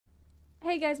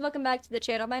Hey guys, welcome back to the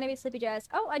channel. My name is Sleepy Jazz.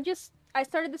 Oh, I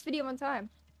started this video on time.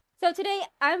 So today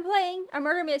I'm playing a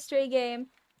murder mystery game,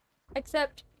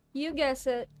 except you guessed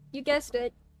it,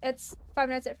 it's Five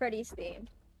Nights at Freddy's themed.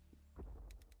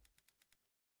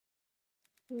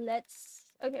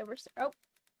 Okay, oh.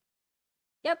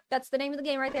 Yep, that's the name of the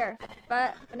game right there.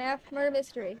 But FNAF murder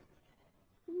mystery.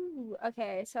 Ooh,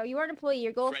 okay, so you are an employee.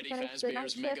 Your goal is to finish the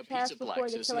night shift task before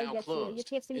the killer gets you. Your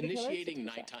chance to meet the killer. Initiating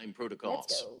nighttime protocols.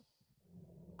 Let's go.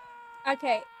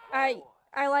 Okay, I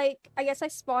guess I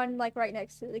spawned like right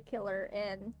next to the killer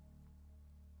and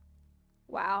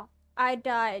wow, I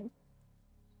died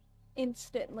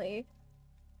instantly.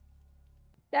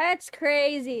 That's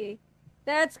crazy.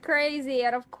 That's crazy.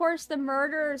 And of course the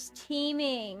murderer's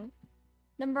teaming.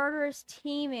 The murderer's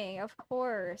teaming, of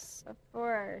course. Of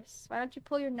course. Why don't you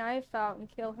pull your knife out and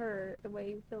kill her the way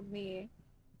you killed me?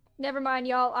 Never mind,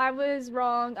 y'all. I was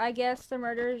wrong. I guess the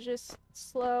murderer's just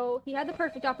slow. He had the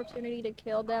perfect opportunity to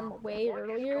kill them way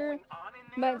earlier,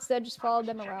 but instead just followed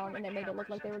them around and it made it look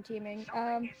like they were teaming.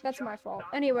 That's my fault.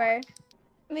 Anyway.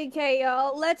 Okay,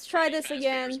 y'all. Let's try this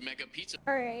again.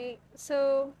 Alright,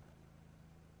 so...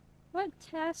 what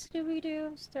task do we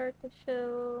do? Start the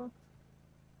show.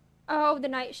 Oh, the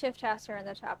night shift tasks are in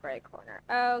the top right corner.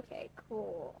 Okay,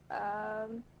 cool.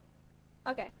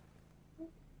 Okay.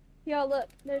 Yo, look,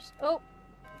 there's- oh!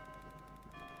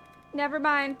 Never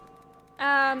mind.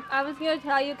 I was gonna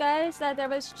tell you guys that there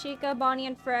was Chica, Bonnie,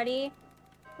 and Freddy.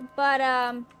 But,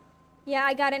 yeah,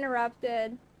 I got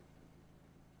interrupted.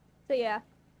 So, yeah.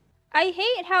 I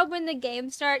hate how when the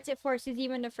game starts, it forces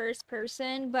you into first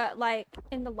person, but, like,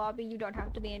 in the lobby, you don't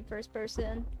have to be in first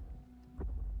person.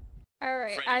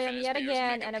 Alright, I am yet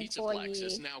again an employee.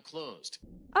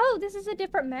 Oh, this is a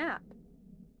different map.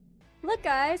 Look,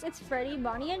 guys, it's Freddy,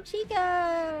 Bonnie, and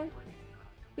Chica!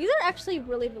 These are actually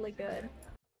really, really good.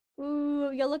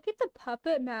 Ooh, yeah, look at the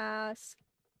puppet mask.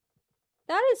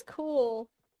 That is cool.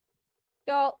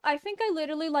 Y'all, I think I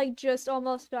literally, like, just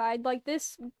almost died. Like,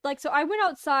 this, like, so I went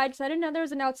outside, because I didn't know there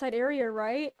was an outside area,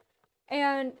 right?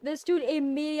 And this dude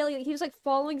immediately, he was, like,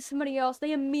 following somebody else.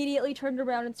 They immediately turned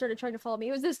around and started trying to follow me.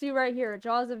 It was this dude right here,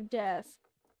 Jaws of Death.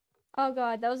 Oh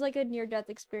god, that was, like, a near-death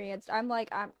experience. I'm,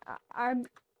 like, I'm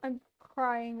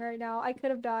crying right now. I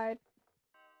could have died.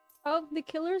 Oh, the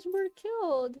killers were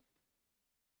killed.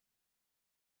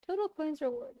 Total coins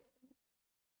reward.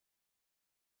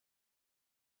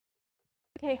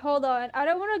 Okay, hold on. I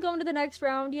don't want to go into the next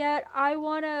round yet. I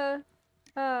want to,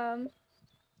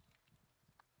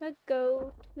 let's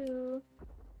go to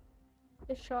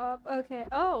the shop. Okay.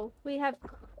 Oh, we have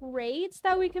crates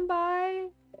that we can buy.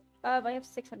 I have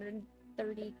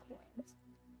 630 coins.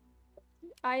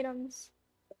 Items.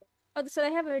 Oh, so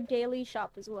they have a daily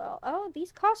shop as well. Oh,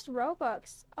 these cost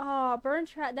Robux. Oh, burn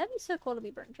trap. That'd be so cool to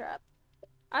be burn trap.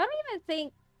 I don't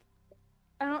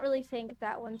really think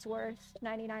that one's worth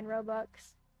 99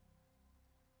 Robux.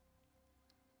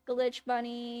 Glitch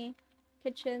bunny,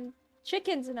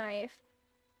 chicken's knife,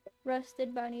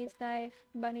 rusted bunny's knife,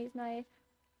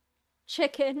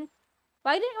 chicken.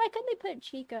 Why couldn't they put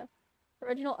Chica?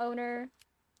 Original owner.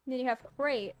 And then you have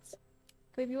crates.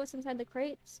 Can we view what's inside the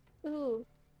crates? Ooh.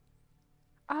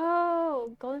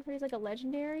 Oh, Golden Freddy's like a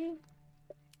legendary?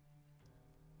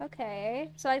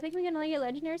 Okay. So I think we can only get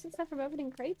legendaries and stuff from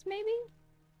opening crates, maybe?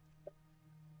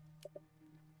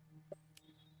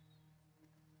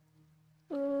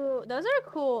 Ooh, those are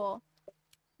cool.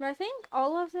 But I think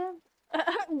all of them...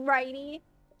 Righty.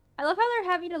 I love how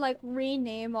they're having to, like,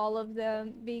 rename all of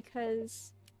them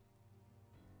because...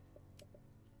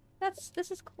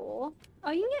 this is cool.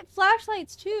 Oh, you get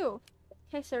flashlights, too!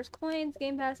 Okay, so there's coins,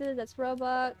 game passes, that's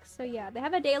Robux. So yeah, they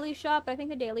have a daily shop, but I think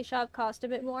the daily shop cost a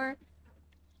bit more.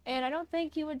 And I don't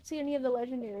think you would see any of the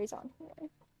legendaries on here.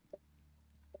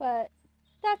 But,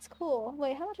 that's cool.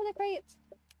 Wait, how much are the crates?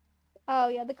 Oh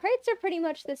yeah, the crates are pretty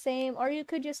much the same, or you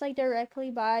could just, like, directly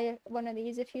buy one of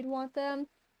these if you'd want them.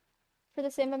 For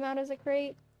the same amount as a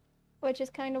crate, which is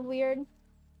kind of weird.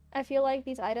 I feel like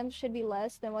these items should be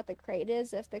less than what the crate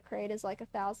is if the crate is like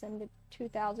 1,000 to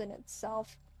 2,000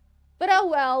 itself. But oh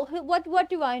well, what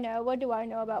do I know? What do I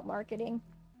know about marketing?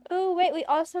 Oh wait, we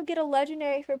also get a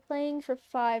legendary for playing for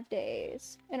 5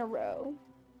 days in a row.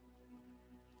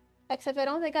 Except I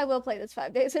don't think I will play this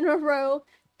 5 days in a row,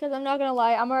 because I'm not gonna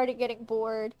lie, I'm already getting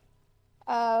bored.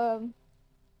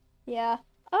 Yeah.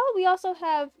 Oh, we also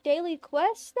have daily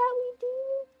quests that we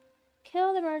do.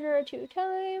 Kill the murderer 2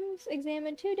 times.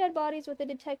 Examine 2 dead bodies with a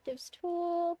detective's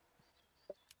tool.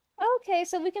 Okay,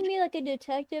 so we can be like a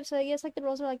detective, so I guess like the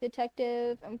roles are like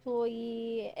detective,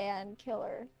 employee, and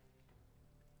killer.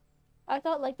 I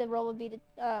thought like the role would be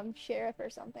the sheriff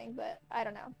or something, but I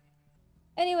don't know.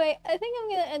 Anyway, I think I'm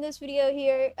gonna end this video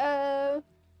here. I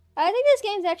think this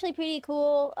game's actually pretty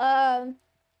cool.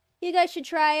 You guys should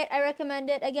try it. I recommend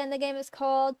it. Again, the game is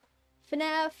called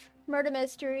FNAF Murder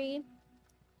Mystery.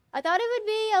 I thought it would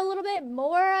be a little bit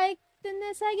more like than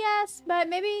this, I guess, but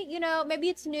maybe, you know, maybe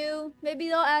it's new. Maybe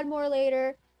they'll add more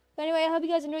later. But anyway, I hope you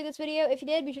guys enjoyed this video. If you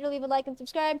did, be sure to leave a like and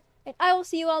subscribe, and I will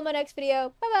see you all in my next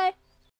video. Bye-bye!